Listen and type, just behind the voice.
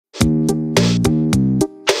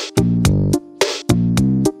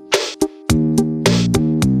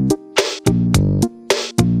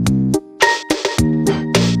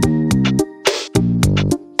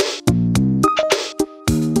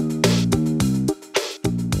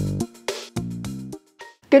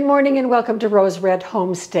Good morning and welcome to Rose Red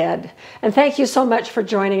Homestead. And thank you so much for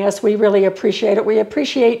joining us. We really appreciate it. We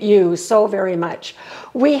appreciate you so very much.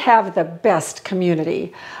 We have the best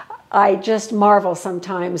community. I just marvel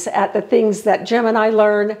sometimes at the things that Jim and I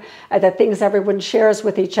learn, at the things everyone shares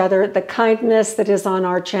with each other, the kindness that is on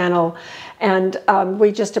our channel. And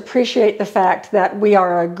we just appreciate the fact that we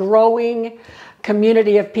are a growing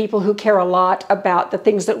community of people who care a lot about the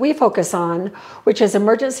things that we focus on, which is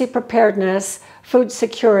emergency preparedness, food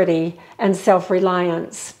security, and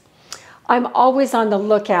self-reliance. I'm always on the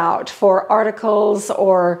lookout for articles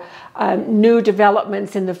or new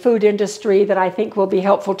developments in the food industry that I think will be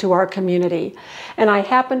helpful to our community. And I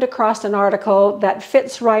happened across an article that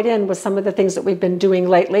fits right in with some of the things that we've been doing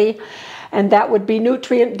lately, and that would be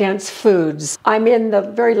nutrient-dense foods. I'm in the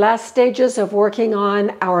very last stages of working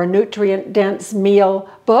on our nutrient-dense meal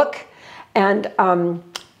book, and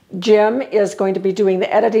Jim is going to be doing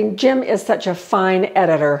the editing. Jim is such a fine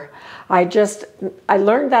editor. I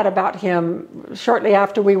learned that about him shortly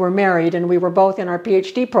after we were married, and we were both in our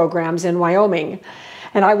PhD programs in Wyoming.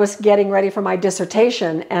 And I was getting ready for my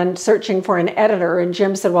dissertation and searching for an editor, and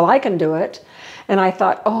Jim said, well, I can do it. And I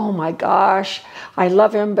thought, oh my gosh, I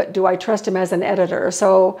love him, but do I trust him as an editor?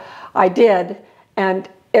 So I did, and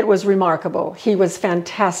it was remarkable. He was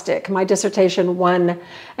fantastic. My dissertation won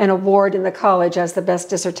an award in the college as the best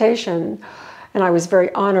dissertation, and I was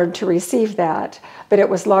very honored to receive that. But it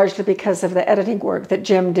was largely because of the editing work that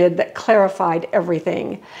Jim did that clarified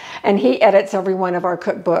everything. And he edits every one of our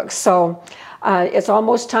cookbooks. So it's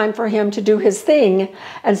almost time for him to do his thing.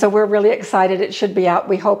 And so we're really excited. It should be out,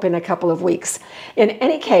 we hope, in a couple of weeks. In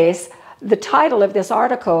any case, the title of this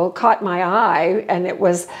article caught my eye, and it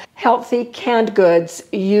was Healthy Canned Goods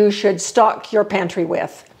You Should Stock Your Pantry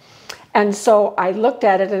With. And so I looked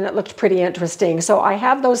at it and it looked pretty interesting. So I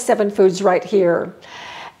have those 7 foods right here.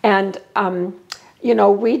 And you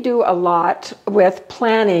know, we do a lot with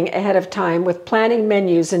planning ahead of time, with planning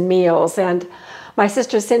menus and meals. And my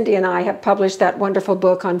sister Cindy and I have published that wonderful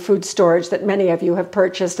book on food storage that many of you have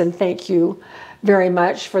purchased, and thank you very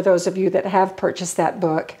much for those of you that have purchased that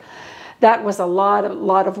book. That was a lot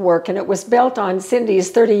of work, and it was built on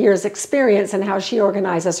Cindy's 30 years experience and how she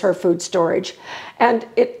organizes her food storage. And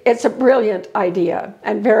it's a brilliant idea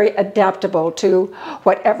and very adaptable to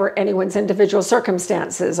whatever anyone's individual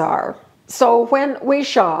circumstances are. So when we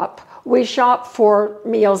shop for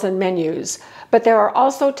meals and menus, but there are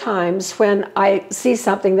also times when I see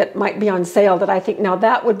something that might be on sale that I think, now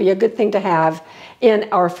that would be a good thing to have in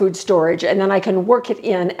our food storage, and then I can work it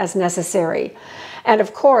in as necessary. And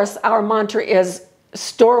of course, our mantra is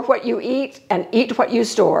store what you eat and eat what you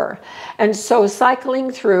store. And so cycling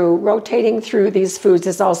through, rotating through these foods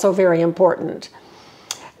is also very important.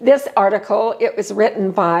 This article, it was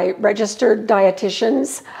written by registered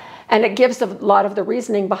dietitians, and it gives a lot of the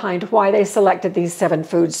reasoning behind why they selected these 7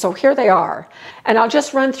 foods. So here they are. And I'll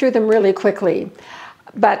just run through them really quickly.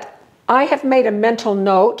 But I have made a mental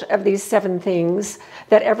note of these 7 things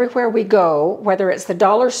that everywhere we go, whether it's the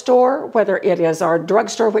dollar store, whether it is our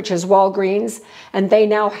drugstore, which is Walgreens, and they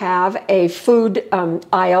now have a food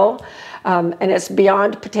aisle, and it's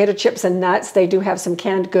beyond potato chips and nuts. They do have some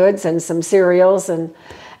canned goods and some cereals, and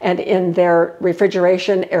in their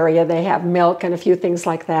refrigeration area, they have milk and a few things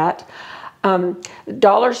like that.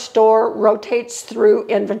 Dollar store rotates through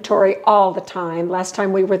inventory all the time. Last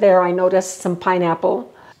time we were there, I noticed some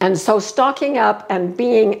pineapple. And so stocking up and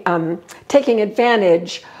taking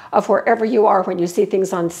advantage of wherever you are when you see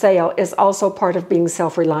things on sale is also part of being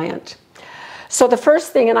self-reliant. So the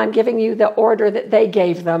first thing, and I'm giving you the order that they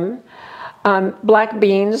gave them, black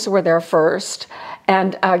beans were there first.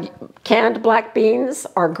 And canned black beans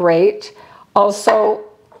are great. Also,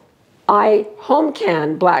 I home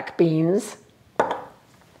can black beans.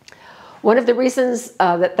 One of the reasons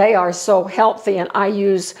that they are so healthy, and I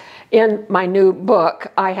use in my new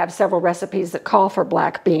book, I have several recipes that call for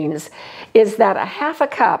black beans, is that a half a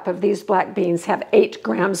cup of these black beans have 8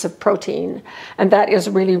 grams of protein, and that is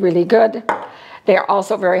really, really good. They are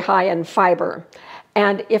also very high in fiber.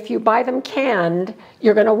 And if you buy them canned,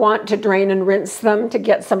 you're going to want to drain and rinse them to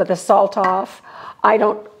get some of the salt off. I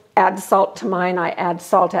don't add salt to mine, I add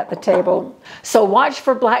salt at the table. So watch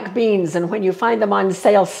for black beans, and when you find them on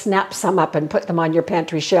sale, snap some up and put them on your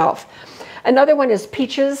pantry shelf. Another one is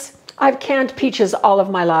peaches. I've canned peaches all of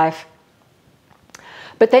my life,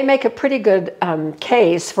 but they make a pretty good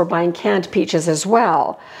case for buying canned peaches as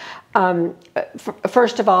well.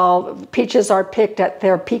 First of all, peaches are picked at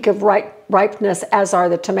their peak of ripeness, as are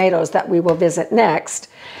the tomatoes that we will visit next.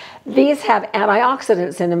 These have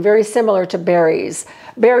antioxidants in them, very similar to berries.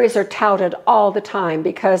 Berries are touted all the time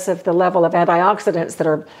because of the level of antioxidants that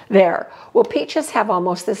are there. Well, peaches have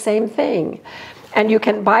almost the same thing. And you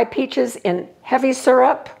can buy peaches in heavy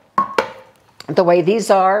syrup, the way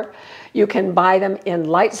these are. You can buy them in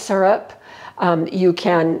light syrup. You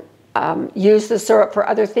can use the syrup for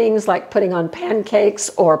other things like putting on pancakes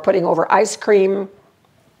or putting over ice cream.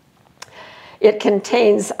 It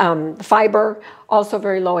contains fiber, also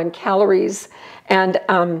very low in calories, and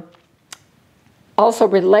also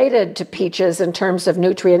related to peaches in terms of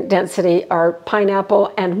nutrient density are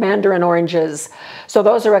pineapple and mandarin oranges. So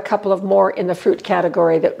those are a couple of more in the fruit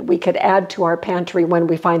category that we could add to our pantry when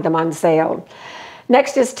we find them on sale.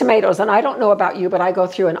 Next is tomatoes, and I don't know about you, but I go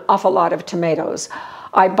through an awful lot of tomatoes.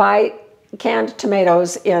 I buy canned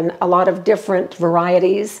tomatoes in a lot of different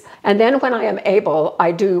varieties, and then when I am able,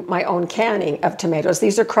 I do my own canning of tomatoes.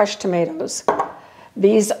 These are crushed tomatoes.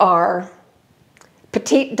 These are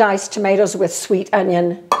petite diced tomatoes with sweet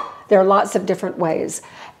onion. There are lots of different ways,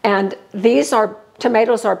 and these are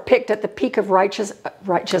tomatoes are picked at the peak of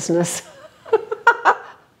righteousness.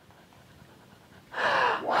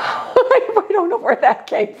 I don't know where that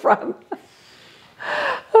came from.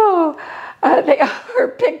 They are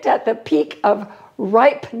picked at the peak of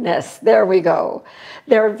ripeness. There we go.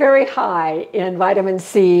 They're very high in vitamin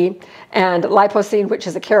C and lipocene, which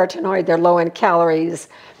is a carotenoid. They're low in calories.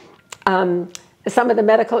 Some of the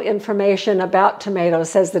medical information about tomatoes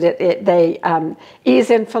says that they ease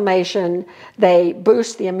inflammation, they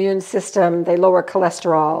boost the immune system, they lower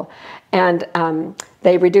cholesterol, and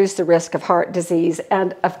they reduce the risk of heart disease.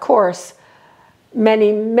 And of course,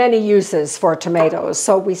 many, many uses for tomatoes.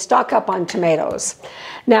 So we stock up on tomatoes.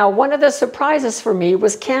 Now, one of the surprises for me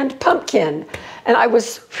was canned pumpkin. And I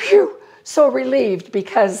was so relieved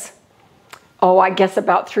because, I guess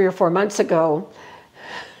about 3 or 4 months ago,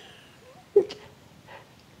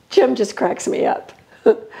 Jim just cracks me up.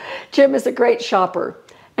 Jim is a great shopper.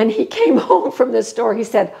 And he came home from the store. He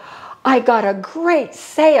said, "I got a great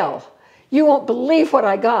sale. You won't believe what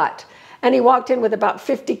I got." And he walked in with about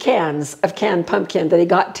 50 cans of canned pumpkin that he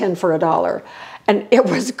got 10 for $1. And it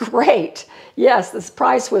was great. Yes, the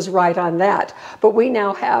price was right on that. But we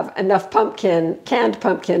now have enough canned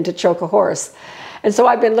pumpkin to choke a horse. And so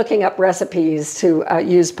I've been looking up recipes to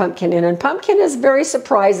use pumpkin in. And pumpkin is very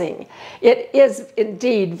surprising. It is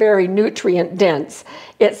indeed very nutrient dense.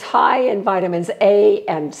 It's high in vitamins A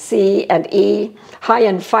and C and E, high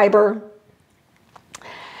in fiber.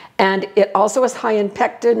 And it also is high in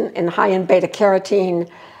pectin and high in beta-carotene,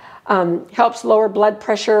 helps lower blood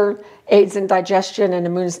pressure, aids in digestion and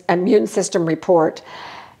immune system report.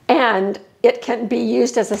 And it can be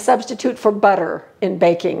used as a substitute for butter in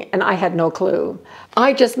baking, and I had no clue.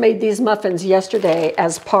 I just made these muffins yesterday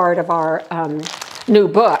as part of our new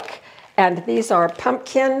book, and these are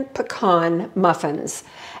pumpkin pecan muffins.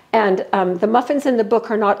 And the muffins in the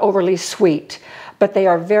book are not overly sweet, but they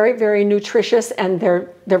are very, very nutritious, and they're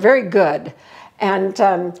very good.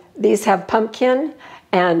 And these have pumpkin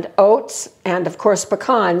and oats and, of course,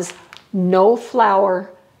 pecans. No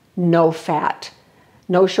flour, no fat,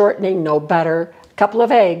 no shortening, no butter, a couple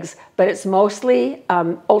of eggs, but it's mostly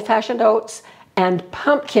old-fashioned oats and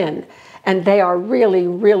pumpkin, and they are really,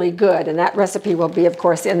 really good. And that recipe will be, of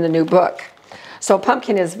course, in the new book. So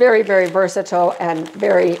pumpkin is very, very versatile and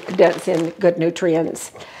very dense in good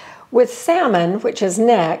nutrients. With salmon, which is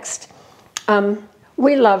next,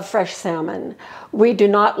 we love fresh salmon. We do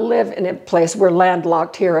not live in a place, we're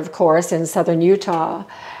landlocked here, of course, in southern Utah,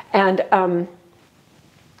 and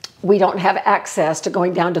we don't have access to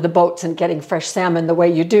going down to the boats and getting fresh salmon the way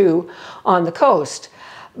you do on the coast.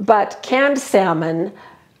 But canned salmon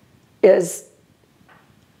is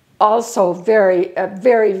also a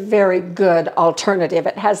very, very good alternative.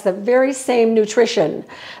 It has the very same nutrition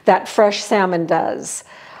that fresh salmon does.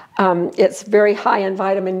 It's very high in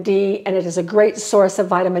vitamin D, and it is a great source of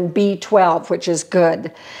vitamin B12, which is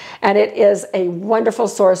good. And it is a wonderful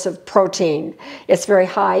source of protein. It's very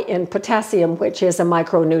high in potassium, which is a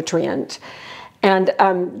micronutrient. And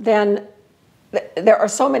then there are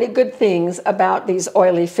so many good things about these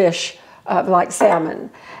oily fish like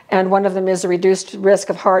salmon. And one of them is a reduced risk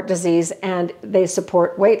of heart disease, and they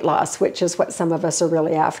support weight loss, which is what some of us are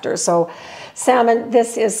really after. So salmon,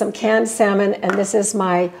 this is some canned salmon, and this is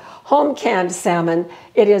my home canned salmon.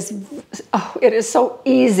 It is so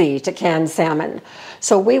easy to can salmon.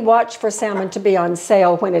 So we watch for salmon to be on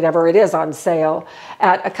sale whenever it is on sale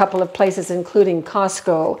at a couple of places, including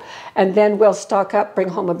Costco. And then we'll stock up, bring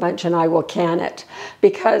home a bunch, and I will can it,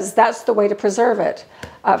 because that's the way to preserve it.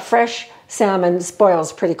 Fresh salmon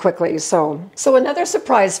spoils pretty quickly. So another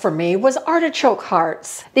surprise for me was artichoke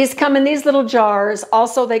hearts. These come in these little jars.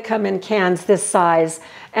 Also, they come in cans this size.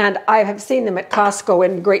 And I have seen them at Costco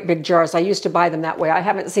in great big jars. I used to buy them that way. I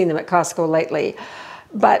haven't seen them at Costco lately.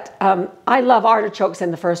 But I love artichokes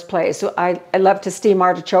in the first place. I love to steam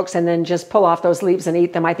artichokes and then just pull off those leaves and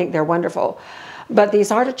eat them. I think they're wonderful. But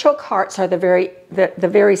these artichoke hearts are the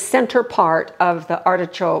very center part of the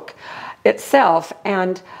artichoke itself.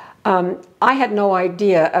 And I had no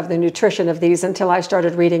idea of the nutrition of these until I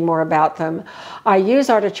started reading more about them. I use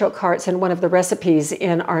artichoke hearts in one of the recipes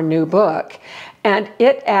in our new book, and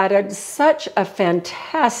it added such a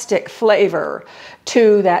fantastic flavor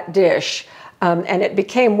to that dish. And it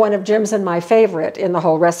became one of Jim's and my favorite in the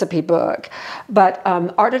whole recipe book. But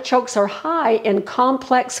artichokes are high in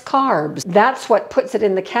complex carbs. That's what puts it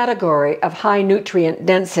in the category of high nutrient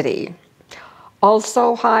density.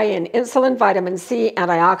 Also high in insulin, vitamin C,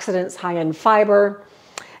 antioxidants, high in fiber,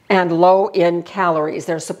 and low in calories.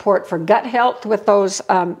 There's support for gut health with those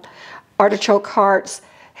artichoke hearts.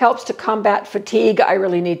 Helps to combat fatigue. I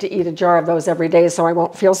really need to eat a jar of those every day so I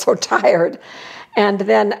won't feel so tired. And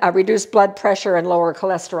then reduce blood pressure and lower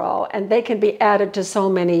cholesterol. And they can be added to so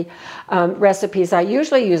many recipes. I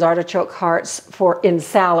usually use artichoke hearts in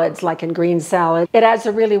salads, like in green salad. It adds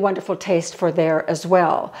a really wonderful taste for there as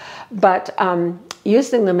well. But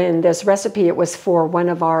using them in this recipe, it was for one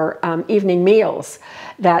of our evening meals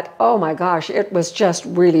that, oh my gosh, it was just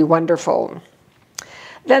really wonderful.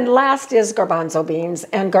 Then last is garbanzo beans.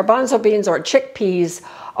 And garbanzo beans or chickpeas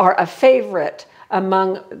are a favorite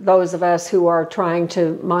among those of us who are trying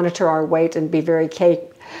to monitor our weight and be very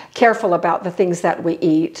careful about the things that we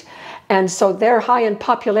eat. And so they're high in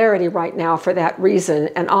popularity right now for that reason.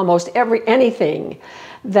 And almost anything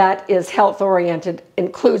that is health-oriented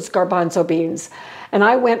includes garbanzo beans. And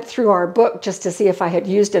I went through our book just to see if I had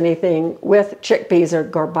used anything with chickpeas or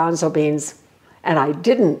garbanzo beans, and I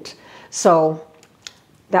didn't. So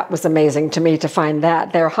that was amazing to me to find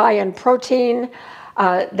that. They're high in protein.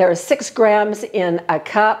 There are 6 grams in a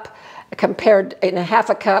cup, in a half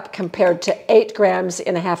a cup, compared to 8 grams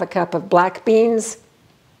in a half a cup of black beans.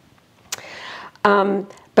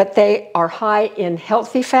 But they are high in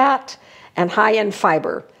healthy fat and high in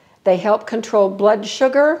fiber. They help control blood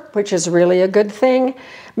sugar, which is really a good thing,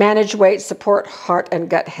 manage weight, support heart and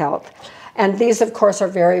gut health. And these, of course, are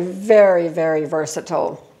very, very, very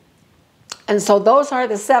versatile. And so those are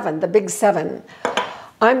the big 7.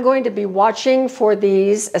 I'm going to be watching for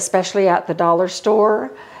these, especially at the dollar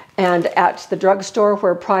store and at the drugstore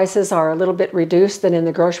where prices are a little bit reduced than in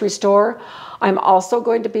the grocery store. I'm also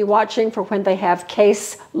going to be watching for when they have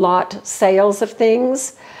case lot sales of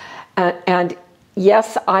things. And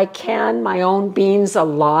yes, I can my own beans a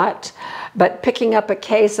lot, but picking up a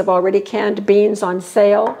case of already canned beans on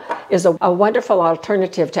sale is a wonderful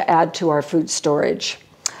alternative to add to our food storage.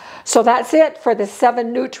 So that's it for the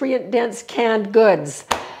 7 nutrient-dense canned goods.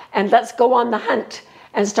 And let's go on the hunt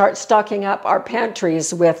and start stocking up our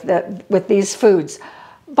pantries with these foods.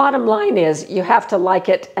 Bottom line is you have to like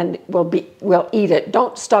it and we'll eat it.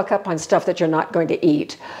 Don't stock up on stuff that you're not going to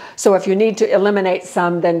eat. So if you need to eliminate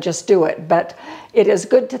some, then just do it. But it is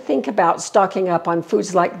good to think about stocking up on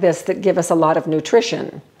foods like this that give us a lot of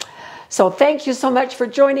nutrition. So thank you so much for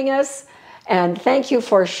joining us. And thank you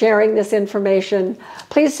for sharing this information.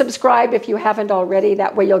 Please subscribe if you haven't already.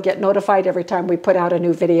 That way you'll get notified every time we put out a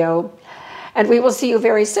new video. And we will see you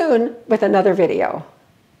very soon with another video.